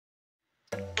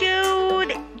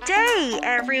Hi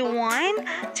everyone!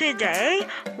 Today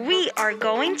we are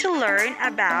going to learn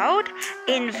about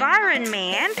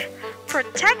environment,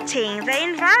 protecting the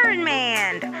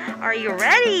environment. Are you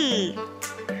ready?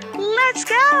 Let's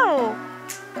go!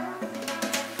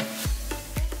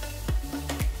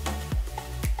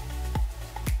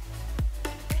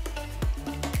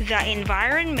 The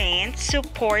environment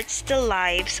supports the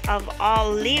lives of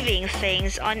all living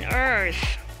things on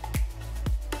Earth.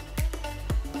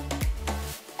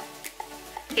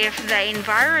 If the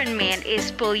environment is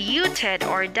polluted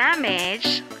or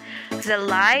damaged, the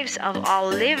lives of all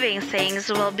living things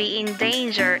will be in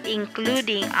danger,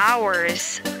 including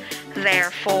ours.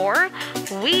 Therefore,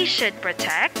 we should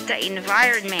protect the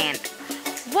environment.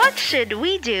 What should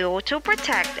we do to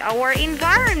protect our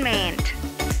environment?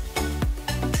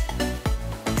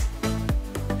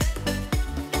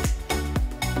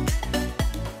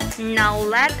 Now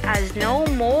let us know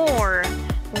more.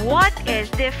 What is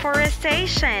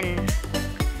deforestation?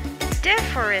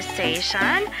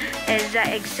 Deforestation is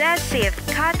the excessive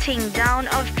cutting down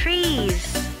of trees.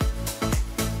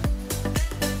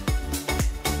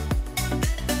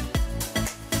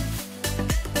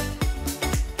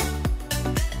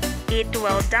 It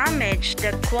will damage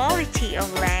the quality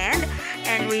of land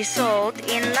and result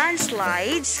in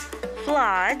landslides,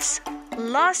 floods,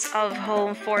 loss of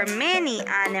home for many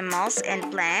animals and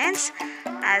plants,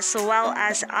 as well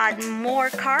as add more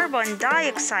carbon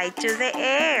dioxide to the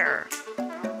air.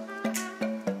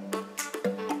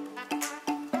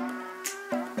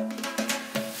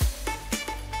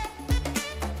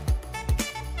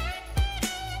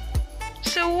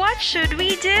 So what should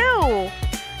we do?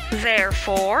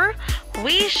 Therefore,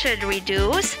 we should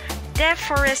reduce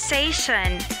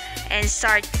deforestation and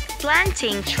start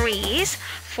planting trees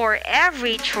for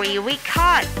every tree we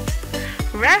cut.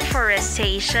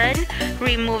 Reforestation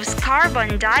removes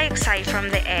carbon dioxide from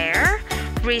the air,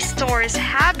 restores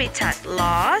habitat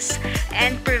loss,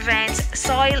 and prevents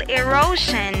soil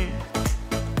erosion.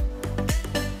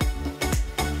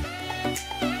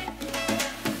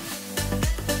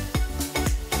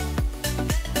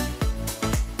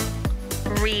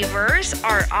 Rivers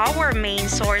are our main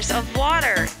source of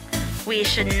water. We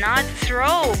should not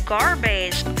throw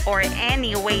garbage or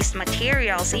any waste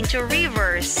materials into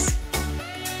rivers.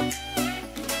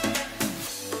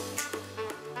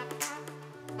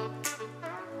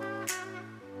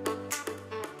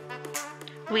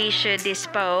 We should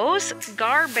dispose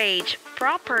garbage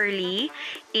properly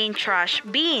in trash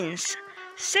bins.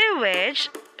 Sewage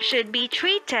should be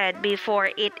treated before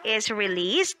it is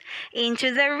released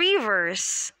into the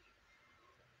rivers.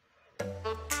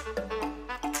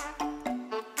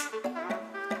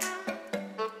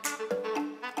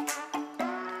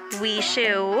 We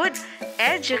should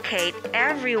educate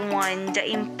everyone the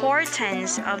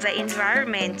importance of the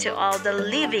environment to all the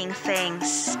living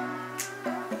things.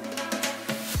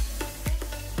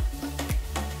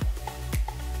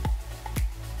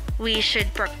 We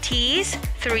should practice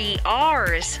 3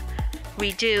 R's: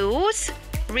 reduce,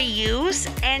 reuse,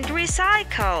 and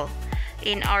recycle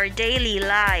in our daily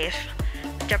life.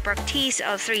 The practice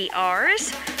of 3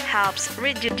 R's helps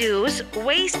reduce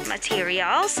waste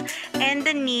materials and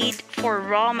the need for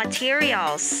raw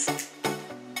materials.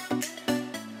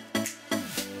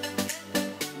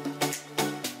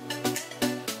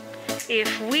 If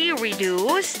we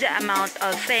reduce the amount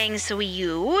of things we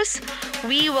use,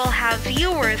 we will have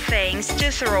fewer things to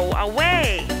throw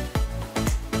away.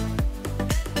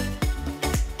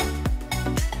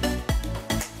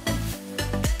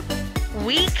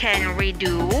 We can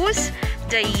reduce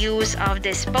the use of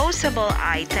disposable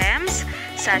items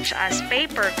such as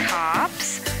paper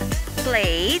cups,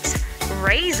 plates,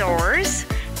 razors,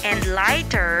 and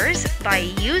lighters by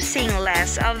using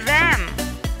less of them.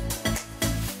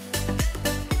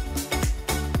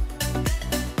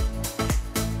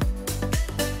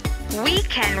 We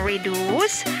can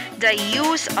reduce the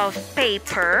use of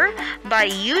paper by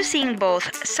using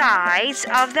both sides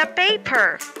of the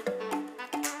paper.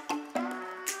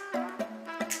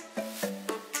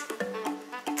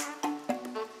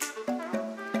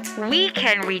 We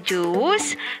can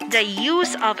reduce the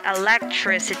use of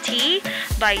electricity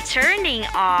by turning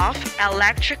off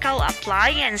electrical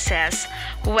appliances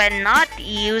when not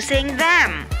using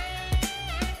them.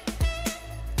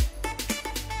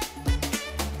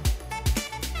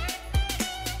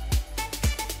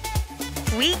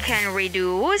 We can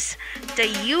reduce the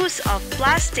use of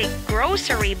plastic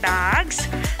grocery bags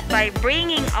by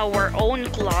bringing our own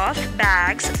cloth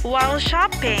bags while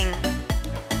shopping.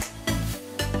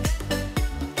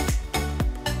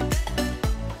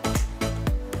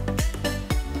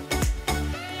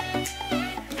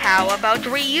 How about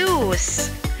reuse?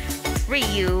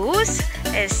 Reuse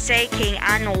is taking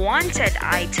unwanted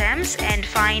items and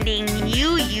finding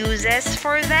new uses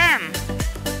for them.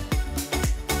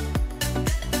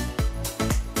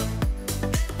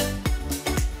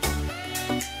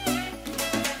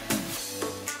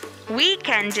 We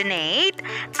can donate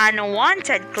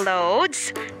unwanted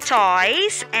clothes,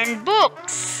 toys, and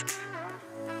books.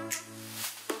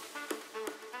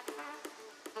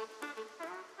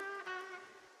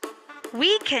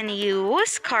 We can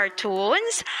use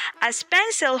cartoons as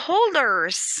pencil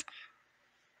holders.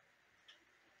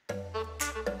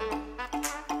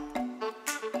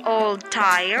 Old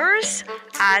tires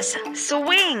as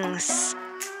swings.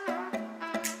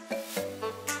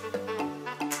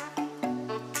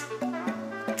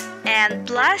 And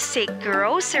plastic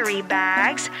grocery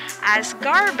bags as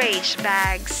garbage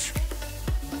bags.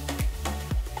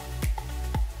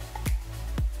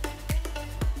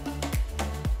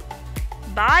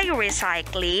 By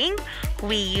recycling,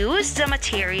 we use the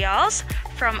materials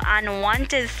from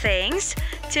unwanted things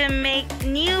to make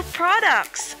new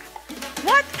products.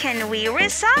 What can we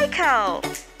recycle?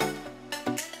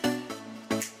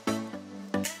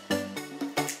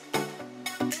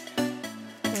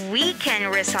 We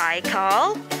can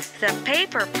recycle the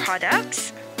paper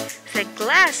products, the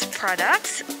glass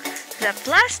products, the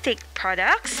plastic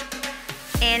products,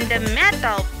 and the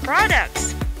metal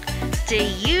products. Do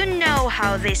you know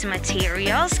how these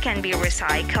materials can be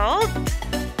recycled?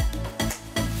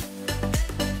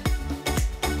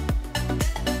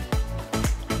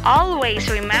 Always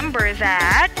remember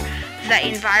that the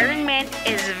environment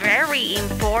is very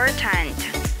important.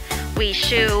 We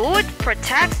should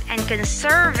protect and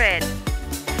conserve it.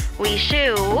 We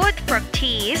should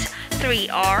practice 3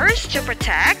 R's to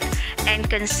protect and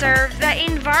conserve the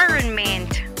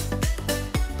environment.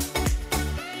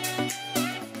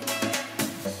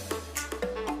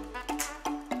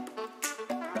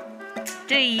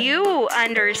 Do you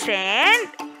understand?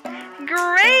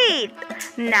 Great!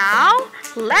 Now,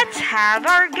 let's have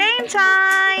our game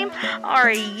time!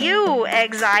 Are you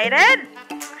excited?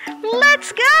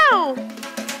 Let's go!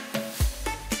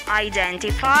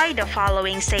 Identify the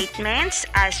following statements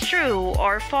as true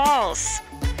or false.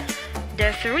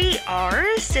 The 3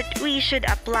 R's that we should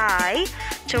apply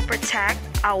to protect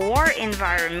our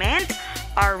environment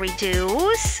are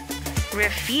reduce,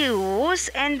 refuse,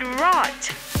 and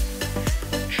rot.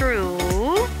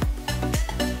 True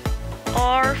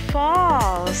or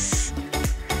false?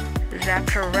 The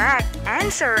correct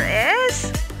answer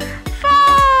is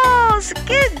false!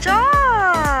 Good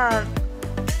job!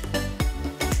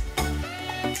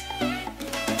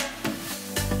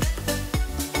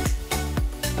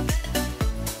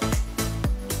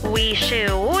 We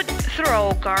should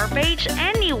throw garbage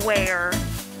anywhere.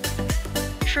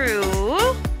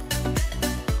 True?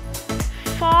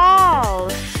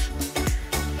 False?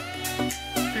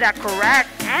 The correct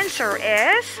answer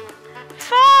is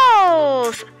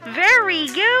false! Very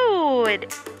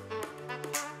good!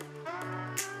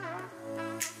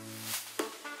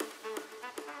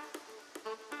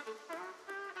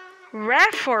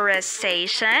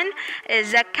 Reforestation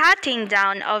is the cutting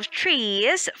down of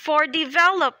trees for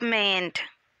development.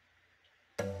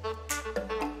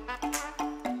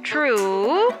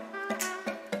 True?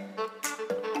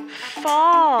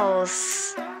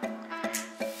 False?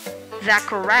 The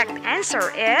correct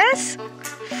answer is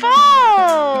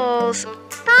false!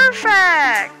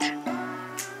 Perfect!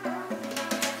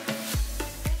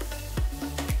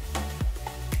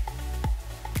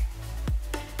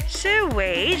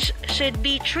 Sewage should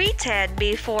be treated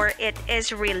before it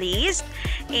is released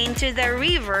into the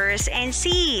rivers and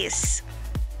seas.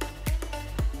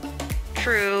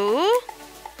 True?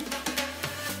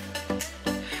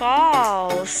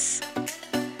 False?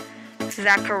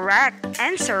 The correct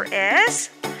answer is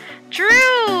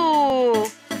true!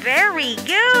 Very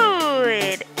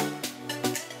good!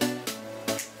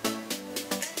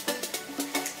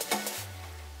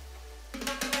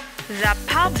 The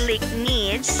public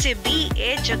needs to be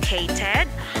educated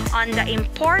on the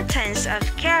importance of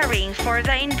caring for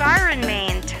the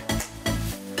environment.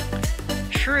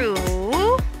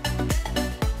 True?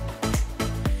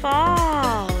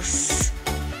 False?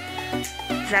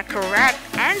 The correct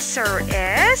answer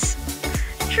is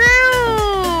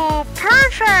true!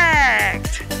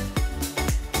 Perfect!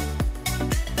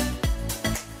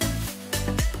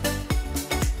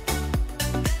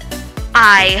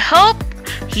 I hope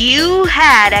you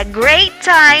had a great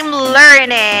time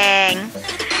learning.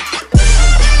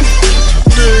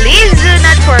 Please do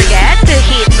not forget to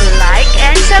hit like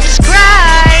and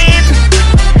subscribe.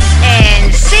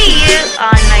 And see you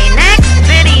on my next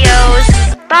videos.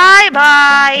 Bye!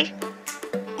 Bye-bye!